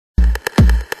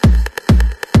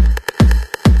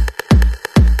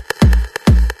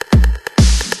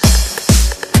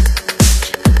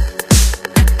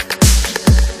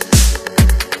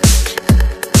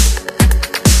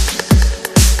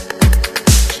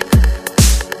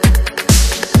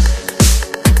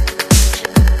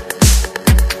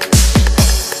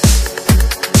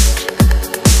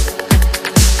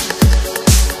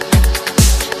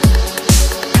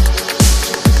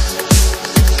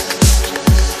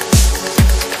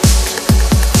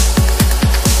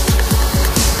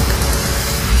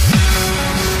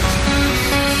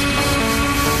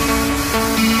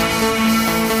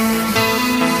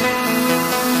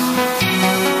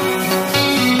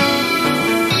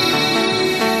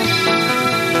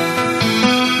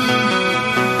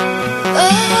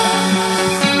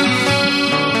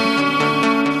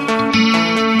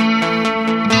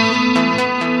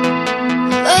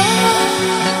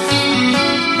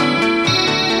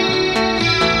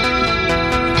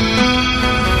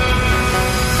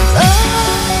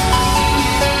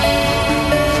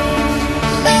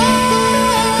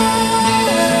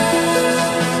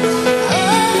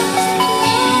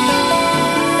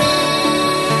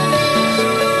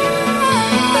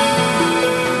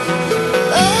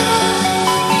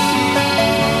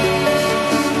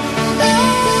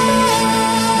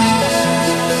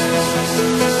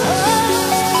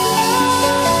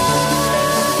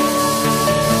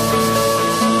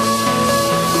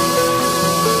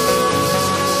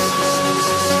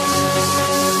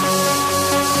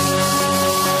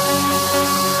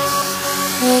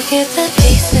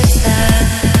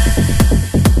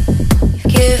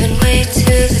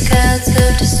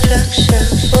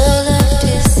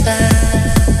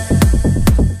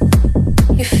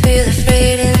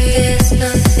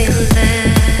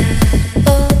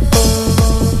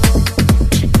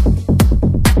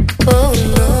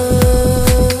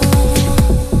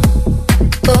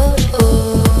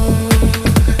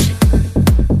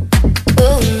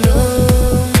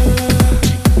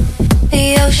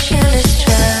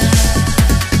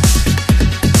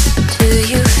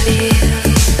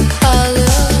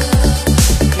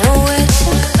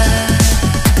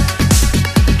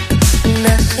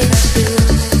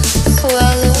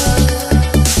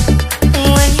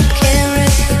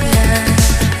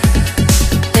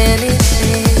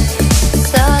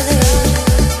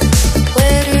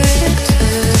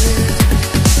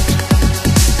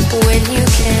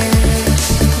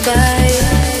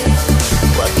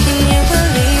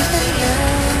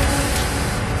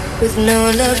with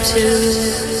no love to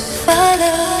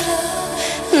follow.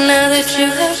 Now that you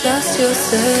have lost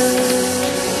yourself,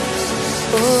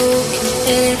 oh,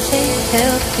 can anything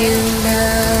help you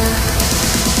now?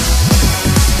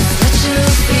 Let your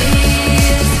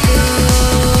fears go.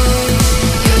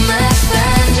 You might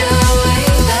find your way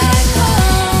back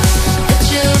home. Let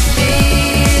your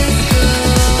fears go.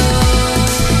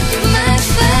 You might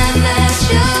find that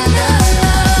you're not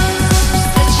lost.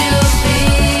 Let your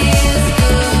fears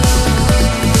go.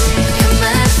 You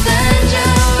might find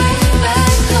your way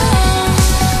back home.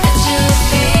 Let your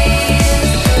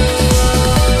fears go.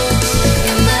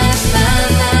 You might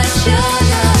find that you're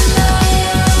not lost.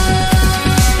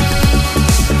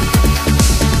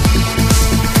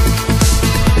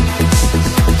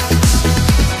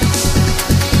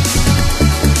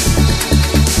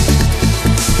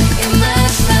 You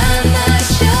might find that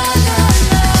you're not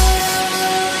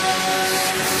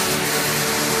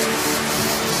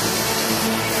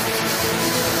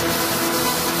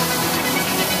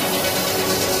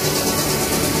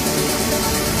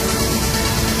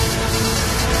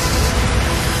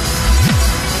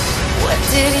What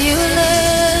did you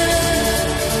learn?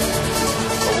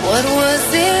 What was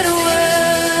it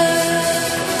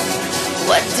worth?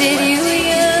 What did you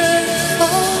yearn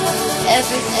for?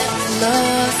 Everything's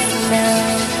lost now,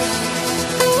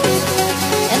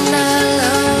 and I